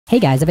Hey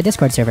guys, I have a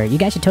Discord server. You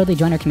guys should totally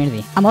join our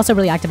community. I'm also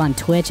really active on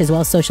Twitch as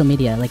well as social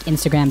media like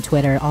Instagram,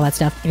 Twitter, all that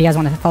stuff. If you guys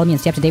want to follow me and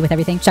stay up to date with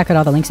everything, check out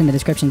all the links in the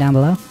description down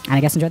below. And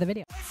I guess enjoy the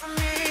video.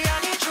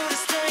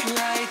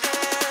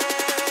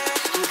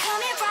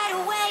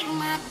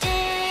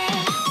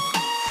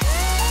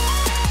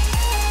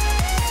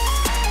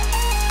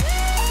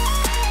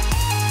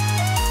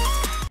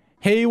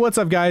 Hey, what's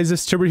up guys,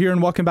 it's Turbo here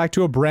and welcome back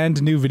to a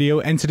brand new video,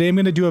 and today I'm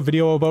going to do a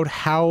video about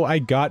how I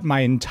got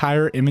my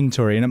entire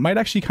inventory, and it might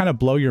actually kind of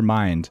blow your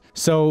mind.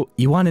 So,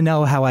 you want to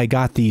know how I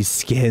got these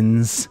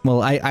skins?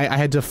 Well, I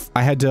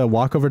had to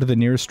walk over to the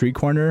nearest street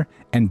corner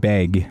and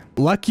beg.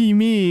 Lucky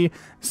me,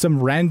 some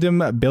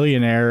random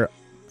billionaire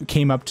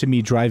came up to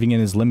me driving in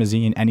his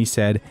limousine and he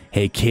said,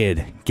 "Hey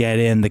kid, get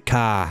in the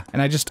car."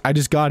 And I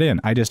just got in.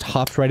 I just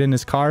hopped right in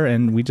his car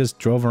and we just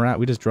drove around.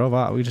 We just drove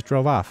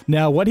off.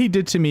 Now, what he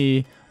did to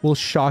me will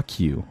shock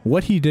you.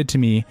 What he did to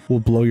me will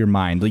blow your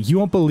mind. Like, you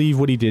won't believe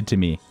what he did to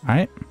me. All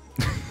right?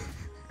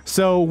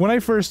 So when I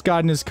first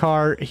got in his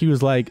car, he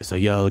was like, "So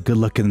you're a good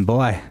looking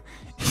boy.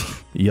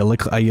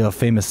 Are you a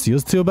famous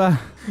YouTuber?"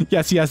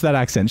 Yes, that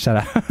accent. Shut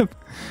up.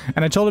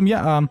 And I told him,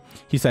 yeah.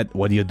 He said,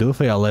 "What do you do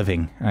for your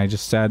living?" And I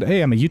just said,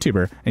 "Hey, I'm a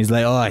YouTuber." And he's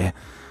like,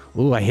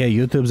 "Oh, I hear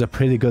YouTube's a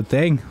pretty good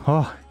thing.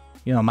 Oh,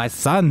 you know, my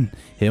son,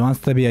 he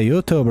wants to be a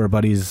YouTuber,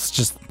 but he's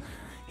just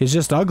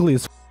ugly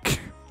as f***.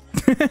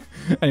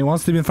 And he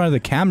wants to be in front of the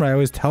camera." I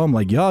always tell him,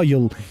 like, "Yo,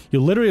 you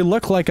literally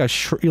look like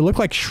you look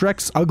like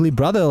Shrek's ugly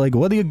brother. Like,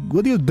 what are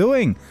you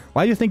doing?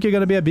 Why do you think you're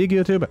gonna be a big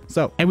YouTuber?"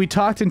 So, and we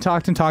talked and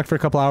talked and talked for a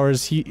couple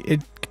hours.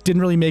 It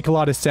didn't really make a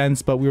lot of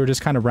sense, but we were just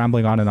kind of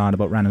rambling on and on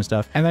about random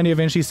stuff. And then he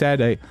eventually said,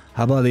 "Hey,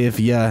 how about if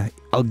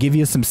I'll give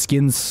you some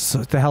skins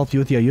to help you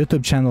with your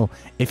YouTube channel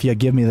if you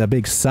give me the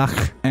big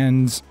suck."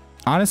 And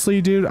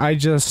honestly, dude, I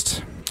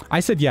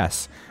said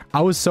yes. I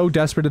was so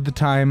desperate at the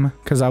time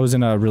because I was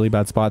in a really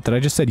bad spot that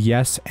I just said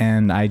yes,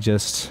 and I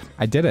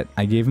did it.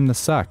 I gave him the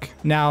suck.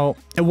 Now,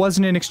 it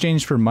wasn't in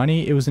exchange for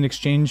money. It was in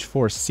exchange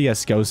for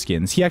CSGO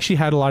skins. He actually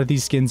had a lot of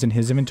these skins in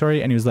his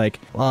inventory, and he was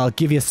like, "Well,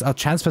 I'll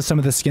transfer some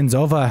of the skins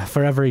over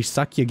for every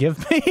suck you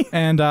give me."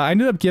 And I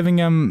ended up giving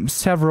him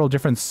several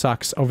different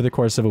sucks over the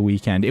course of a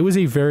weekend. It was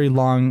a very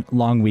long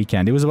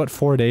weekend. It was about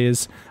 4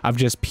 days of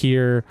just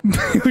pure...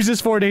 It was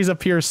just 4 days of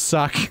pure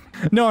suck.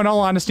 No, in all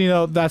honesty,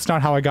 though, that's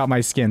not how I got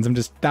my skins.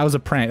 That was a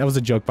prank. That was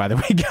a joke, by the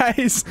way,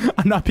 guys.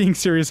 I'm not being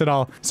serious at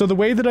all. So the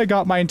way that I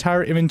got my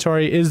entire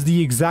inventory is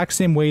the exact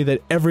same way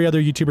that every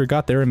other YouTuber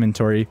got their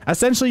inventory,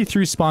 essentially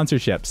through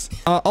sponsorships.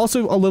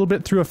 Also a little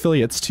bit through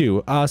affiliates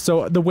too.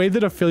 So the way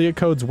that affiliate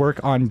codes work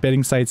on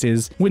betting sites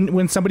is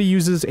when somebody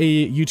uses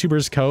a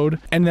YouTuber's code,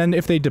 and then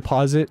if they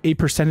deposit, a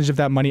percentage of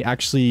that money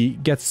actually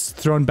gets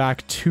thrown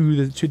back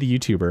to the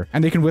YouTuber,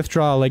 and they can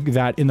withdraw like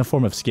that in the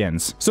form of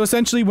skins. So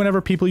essentially, whenever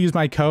people use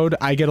my code,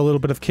 I get a little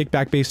bit of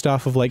kickback based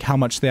off of like how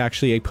much they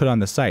actually put on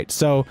the site.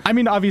 So, I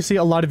mean, obviously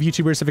a lot of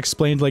YouTubers have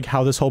explained like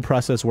how this whole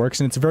process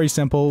works, and it's very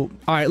simple.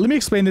 All right, let me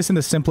explain this in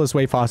the simplest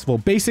way possible.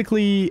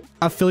 Basically,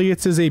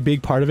 affiliates is a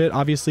big part of it.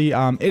 Obviously,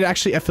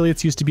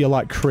 affiliates used to be a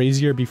lot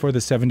crazier before the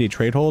 7-day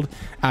trade hold.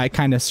 I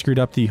kind of screwed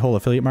up the whole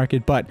affiliate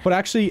market, but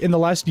actually in the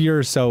last year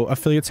or so,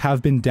 affiliates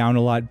have been down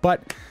a lot,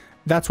 but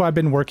that's why I've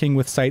been working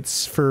with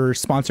sites for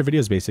sponsor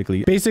videos,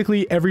 basically.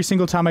 Basically, every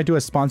single time I do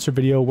a sponsor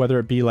video, whether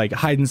it be like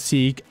hide and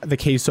seek, the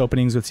case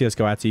openings with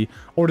CSGO Etsy,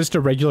 or just a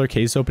regular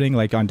case opening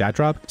like on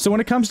DatDrop. So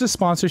when it comes to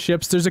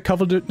sponsorships, there's a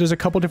couple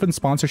different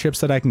sponsorships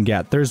that I can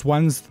get. There's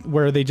ones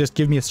where they just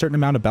give me a certain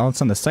amount of balance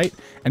on the site,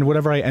 and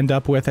whatever I end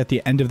up with at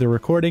the end of the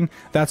recording,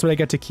 that's what I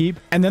get to keep.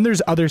 And then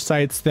there's other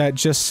sites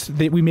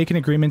that we make an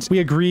agreement. We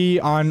agree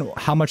on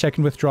how much I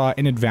can withdraw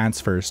in advance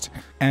first.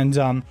 And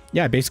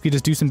yeah, basically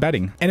just do some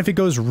betting. And if it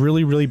goes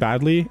really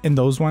badly in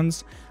those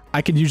ones,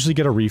 I could usually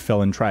get a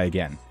refill and try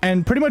again.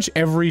 And pretty much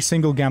every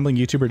single gambling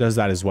YouTuber does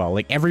that as well.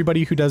 Like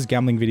everybody who does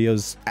gambling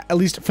videos, at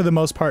least for the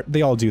most part,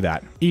 they all do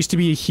that. It used to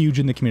be huge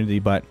in the community,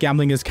 but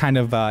gambling is kind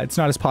of, it's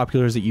not as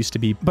popular as it used to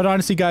be. But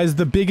honestly, guys,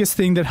 the biggest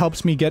thing that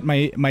helps me get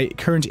my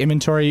current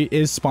inventory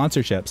is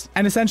sponsorships.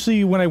 And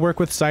essentially, when I work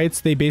with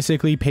sites, they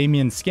basically pay me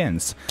in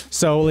skins.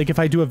 So like if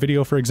I do a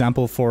video, for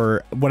example,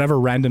 for whatever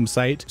random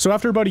site. So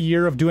after about a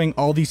year of doing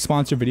all these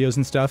sponsor videos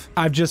and stuff,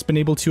 I've just been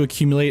able to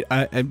accumulate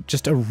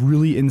just a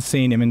really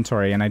insane inventory.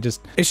 And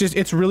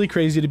it's really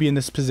crazy to be in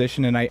this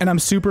position, and I'm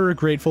super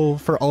grateful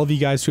for all of you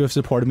guys who have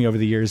supported me over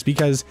the years,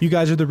 because you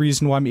guys are the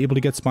reason why I'm able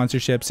to get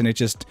sponsorships, and it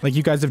just, like,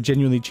 you guys have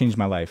genuinely changed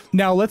my life.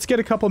 Now let's get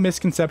a couple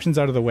misconceptions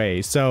out of the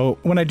way. So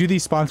when I do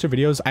these sponsor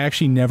videos, I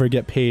actually never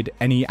get paid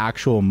any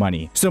actual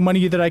money. So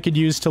money that I could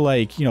use to,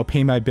 like, you know,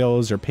 pay my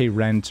bills or pay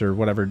rent or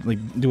whatever,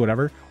 like do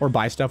whatever, or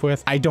buy stuff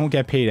with, I don't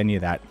get paid any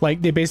of that.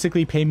 Like, they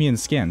basically pay me in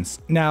skins.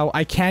 Now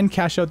I can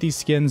cash out these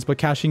skins, but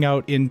cashing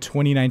out in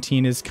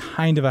 2019 is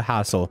kind of a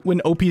hassle.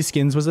 When OP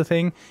skins was a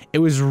thing, it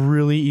was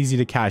really easy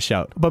to cash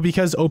out. But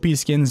because OP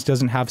skins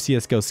doesn't have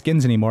CSGO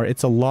skins anymore,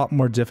 it's a lot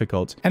more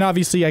difficult. And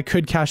obviously I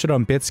could cash it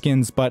on bit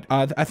skins, but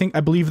I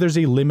believe there's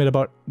a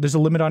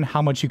limit on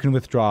how much you can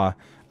withdraw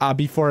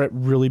before it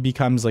really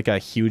becomes like a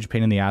huge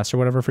pain in the ass or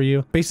whatever for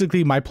you.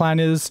 Basically, my plan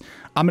is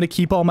I'm going to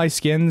keep all my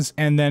skins,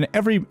 and then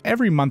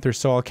every month or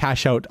so I'll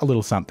cash out a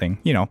little something,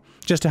 you know,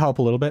 just to help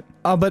a little bit.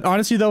 But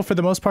honestly though, for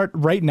the most part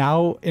right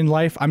now in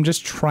life, I'm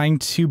just trying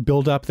to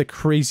build up the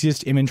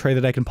craziest inventory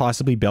that I can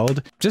possibly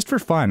build, just for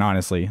fun,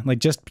 honestly. Like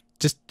just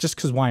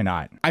because why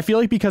not? I feel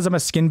like because I'm a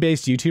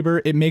skin-based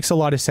YouTuber, it makes a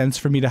lot of sense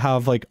for me to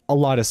have like a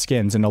lot of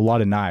skins and a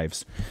lot of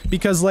knives.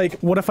 Because like,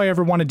 what if I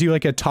ever want to do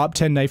like a top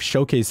 10 knife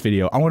showcase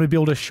video? I want to be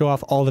able to show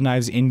off all the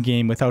knives in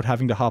game without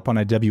having to hop on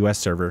a WS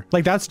server.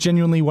 Like that's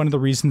genuinely one of the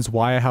reasons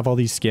why I have all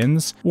these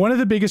skins. One of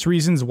the biggest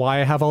reasons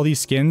why I have all these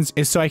skins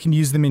is so I can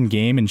use them in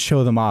game and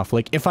show them off.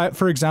 Like if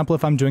for example,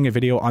 if I'm doing a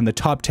video on the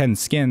top 10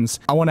 skins,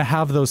 I want to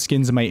have those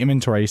skins in my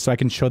inventory so I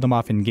can show them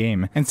off in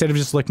game instead of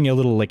just looking at a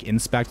little like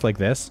inspect like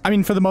this. I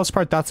mean, for the most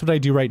part, that's what I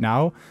do right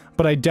now,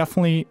 but I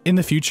definitely in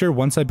the future,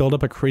 once I build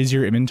up a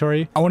crazier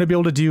inventory, I want to be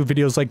able to do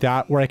videos like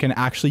that where I can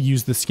actually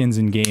use the skins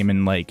in game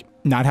and like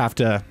not have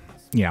to,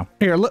 you know.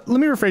 Here, let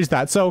me rephrase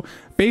that. So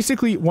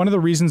basically, one of the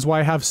reasons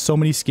why I have so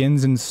many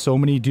skins and so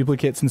many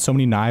duplicates and so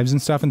many knives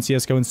and stuff in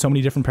CSGO and so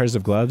many different pairs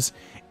of gloves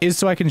is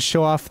so I can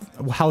show off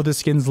how the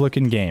skins look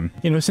in game.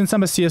 You know, since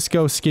I'm a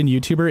CSGO skin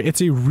YouTuber,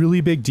 it's a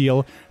really big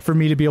deal for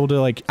me to be able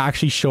to like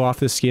actually show off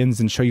the skins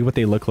and show you what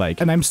they look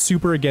like. And I'm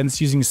super against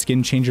using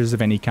skin changers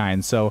of any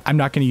kind, so I'm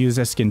not going to use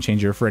a skin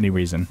changer for any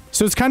reason.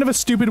 So it's kind of a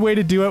stupid way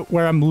to do it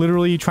where I'm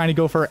literally trying to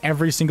go for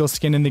every single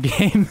skin in the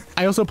game.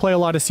 I also play a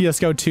lot of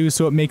CSGO too,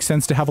 so it makes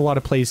sense to have a lot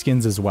of play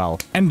skins as well.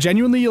 And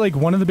genuinely, like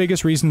one of the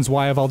biggest reasons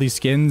why I have all these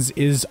skins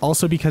is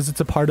also because it's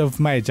a part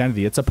of my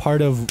identity. It's a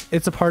part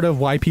of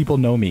why people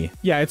know me.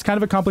 Yeah, it's kind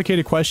of a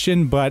complicated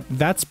question, but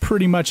that's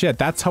pretty much it.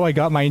 That's how I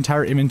got my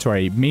entire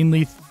inventory,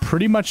 mainly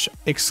pretty much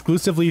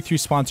exclusively through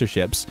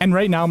sponsorships. And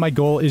right now my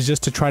goal is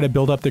just to try to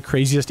build up the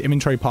craziest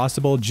inventory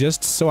possible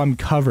just so I'm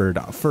covered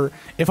for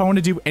if I want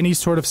to do any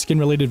sort of skin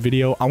related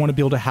video. I want to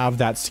be able to have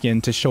that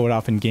skin to show it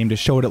off in game, to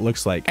show what it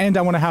looks like. And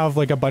I want to have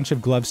like a bunch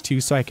of gloves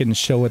too, so I can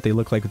show what they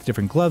look like with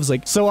different gloves.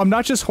 Like, so I'm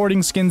not just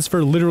hoarding skins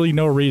for literally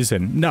no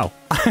reason. No,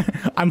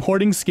 I'm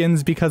hoarding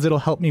skins because it'll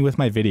help me with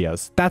my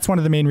videos. That's one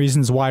of the main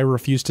reasons why I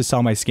refuse to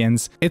sell my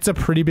skins. It's a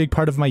pretty big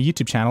part of my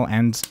YouTube channel,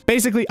 and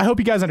basically I hope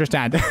you guys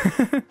understand.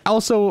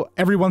 Also,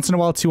 every once in a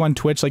while too on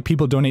Twitch, like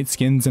people donate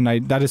skins, and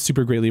that is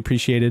super greatly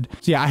appreciated.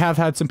 So yeah, I have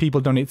had some people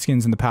donate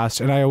skins in the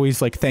past, and I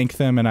always like thank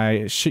them, and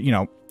I should, you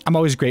know, I'm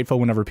always grateful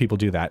whenever people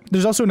do that.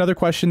 There's also another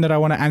question that I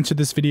want to answer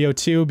this video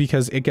too,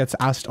 because it gets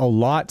asked a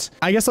lot.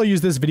 I guess I'll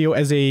use this video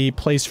as a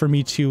place for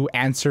me to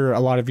answer a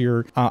lot of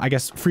your, I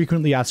guess,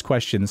 frequently asked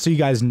questions, so you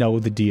guys know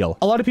the deal.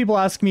 A lot of people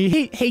ask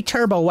me, hey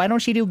Turbo, why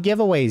don't you do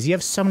giveaways? You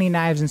have so many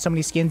knives and so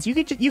many skins. You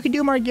could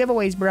do more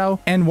giveaways, bro.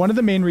 And one of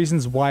the main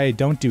reasons why I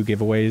don't do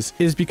giveaways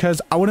is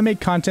because I want to make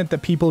content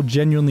that people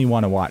genuinely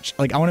want to watch.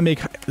 Like I want to make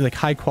like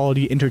high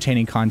quality,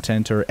 entertaining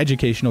content or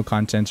educational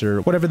content or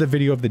whatever the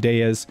video of the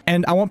day is.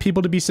 And I want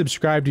people to be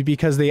subscribed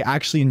because they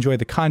actually enjoy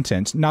the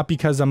content, not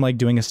because I'm like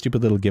doing a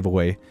stupid little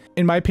giveaway.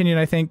 In my opinion,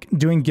 I think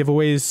doing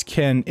giveaways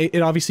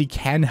it obviously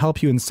can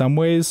help you in some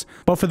ways,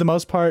 but for the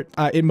most part,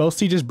 it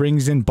mostly just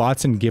brings in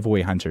bots and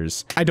giveaway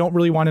hunters. I don't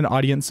really want an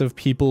audience of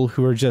people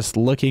who are just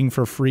looking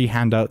for free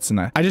handouts, and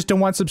I just don't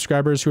want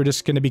subscribers who are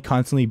just going to be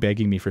constantly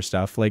begging me for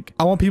stuff. Like,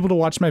 I want people to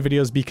watch my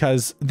videos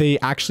because they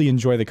actually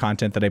enjoy the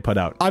content that I put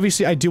out.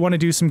 Obviously, I do want to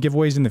do some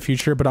giveaways in the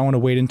future, but I want to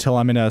wait until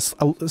I'm in a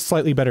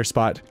slightly better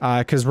spot,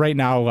 because right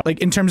now, like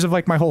in terms of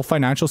like my whole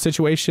financial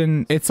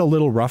situation, it's a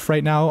little rough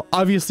right now.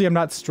 Obviously, I'm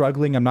not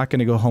struggling. I'm not going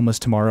to go homeless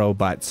tomorrow,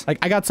 but like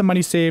I got some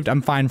money saved.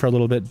 I'm fine for a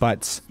little bit,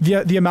 but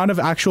the amount of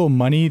actual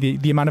money,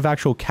 the amount of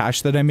actual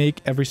cash that I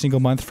make every single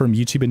month from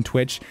YouTube and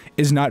Twitch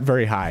is not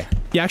very high.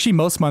 Yeah, actually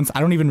most months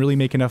I don't even really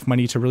make enough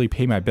money to really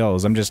pay my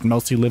bills. I'm just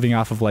mostly living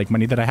off of like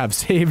money that I have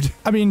saved.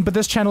 I mean, but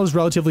this channel is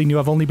relatively new.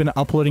 I've only been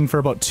uploading for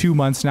about 2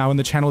 months now, and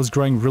the channel is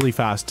growing really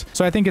fast.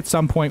 So I think at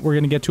some point we're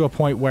going to get to a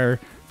point where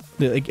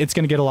like it's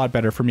going to get a lot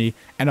better for me,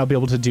 and I'll be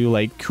able to do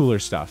like cooler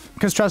stuff.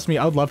 Because trust me,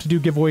 I would love to do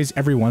giveaways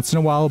every once in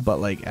a while, but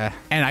like,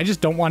 and I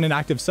just don't want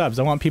inactive subs.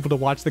 I want people to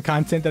watch the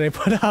content that I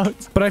put out.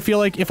 But I feel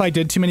like if I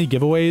did too many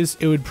giveaways,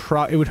 it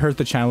would hurt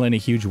the channel in a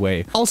huge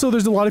way. Also,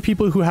 there's a lot of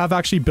people who have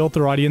actually built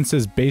their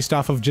audiences based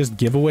off of just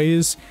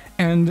giveaways,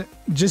 and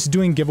just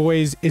doing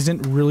giveaways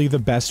isn't really the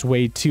best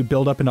way to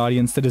build up an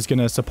audience that is going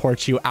to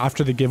support you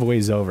after the giveaway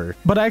is over.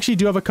 But I actually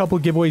do have a couple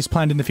giveaways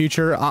planned in the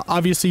future.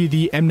 Obviously,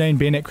 the M9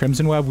 Bayonet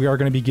Crimson Web, we are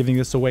going to be giving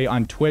this away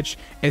on Twitch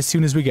as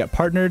soon as we get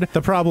partnered.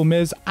 The problem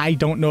is I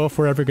don't know if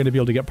we're ever going to be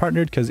able to get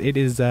partnered because it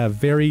is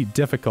very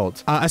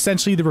difficult.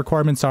 Essentially, the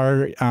requirements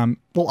are,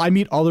 well, I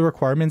meet all the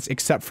requirements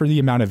except for the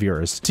amount of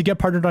viewers. To get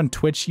partnered on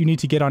Twitch, you need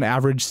to get on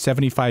average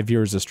 75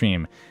 viewers a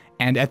stream.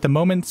 And at the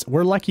moment,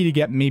 we're lucky to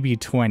get maybe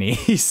 20.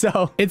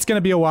 So it's going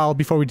to be a while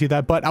before we do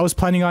that. But I was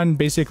planning on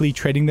basically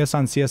trading this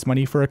on CS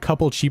Money for a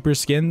couple cheaper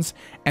skins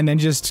and then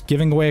just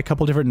giving away a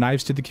couple different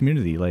knives to the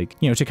community, like,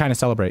 you know, to kind of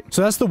celebrate.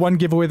 So that's the one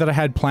giveaway that I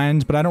had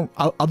planned. But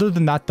other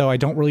than that, though, I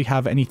don't really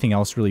have anything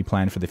else really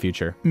planned for the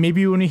future.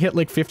 Maybe when we hit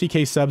like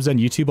 50K subs on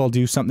YouTube, I'll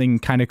do something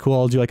kind of cool.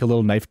 I'll do like a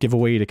little knife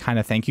giveaway to kind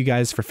of thank you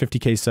guys for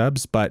 50K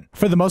subs. But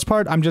for the most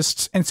part, I'm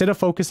just, instead of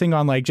focusing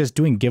on like just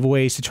doing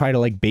giveaways to try to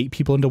like bait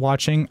people into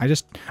watching,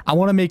 I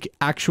want to make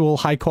actual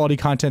high quality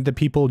content that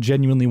people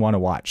genuinely want to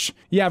watch.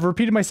 Yeah, I've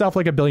repeated myself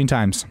like a billion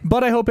times,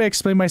 but I hope I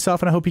explained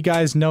myself, and I hope you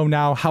guys know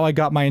now how I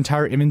got my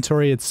entire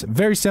inventory. It's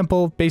very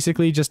simple,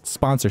 basically just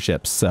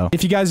sponsorships. So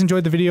if you guys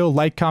enjoyed the video,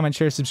 like, comment,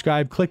 share,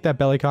 subscribe, click that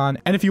bell icon.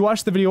 And if you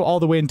watched the video all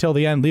the way until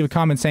the end, leave a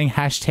comment saying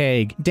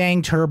hashtag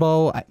dang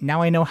turbo.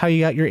 Now I know how you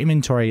got your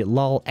inventory,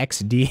 lol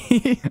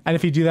XD. And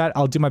if you do that,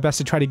 I'll do my best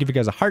to try to give you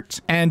guys a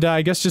heart. And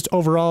I guess just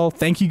overall,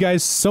 thank you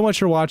guys so much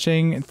for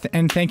watching,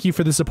 and thank you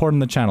for the support on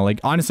the channel. Like,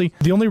 honestly,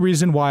 the only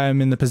reason why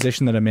I'm in the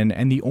position that I'm in,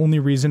 and the only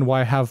reason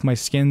why I have my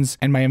skins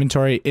and my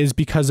inventory, is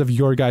because of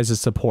your guys'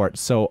 support.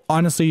 So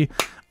honestly,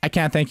 I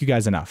can't thank you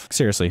guys enough.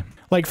 Seriously.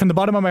 Like, from the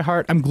bottom of my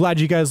heart, I'm glad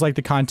you guys like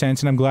the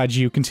content, and I'm glad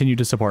you continue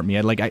to support me.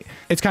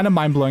 It's kind of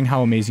mind-blowing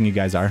how amazing you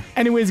guys are.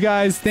 Anyways,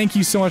 guys, thank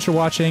you so much for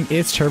watching.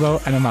 It's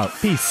Turbo, and I'm out.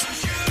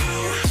 Peace.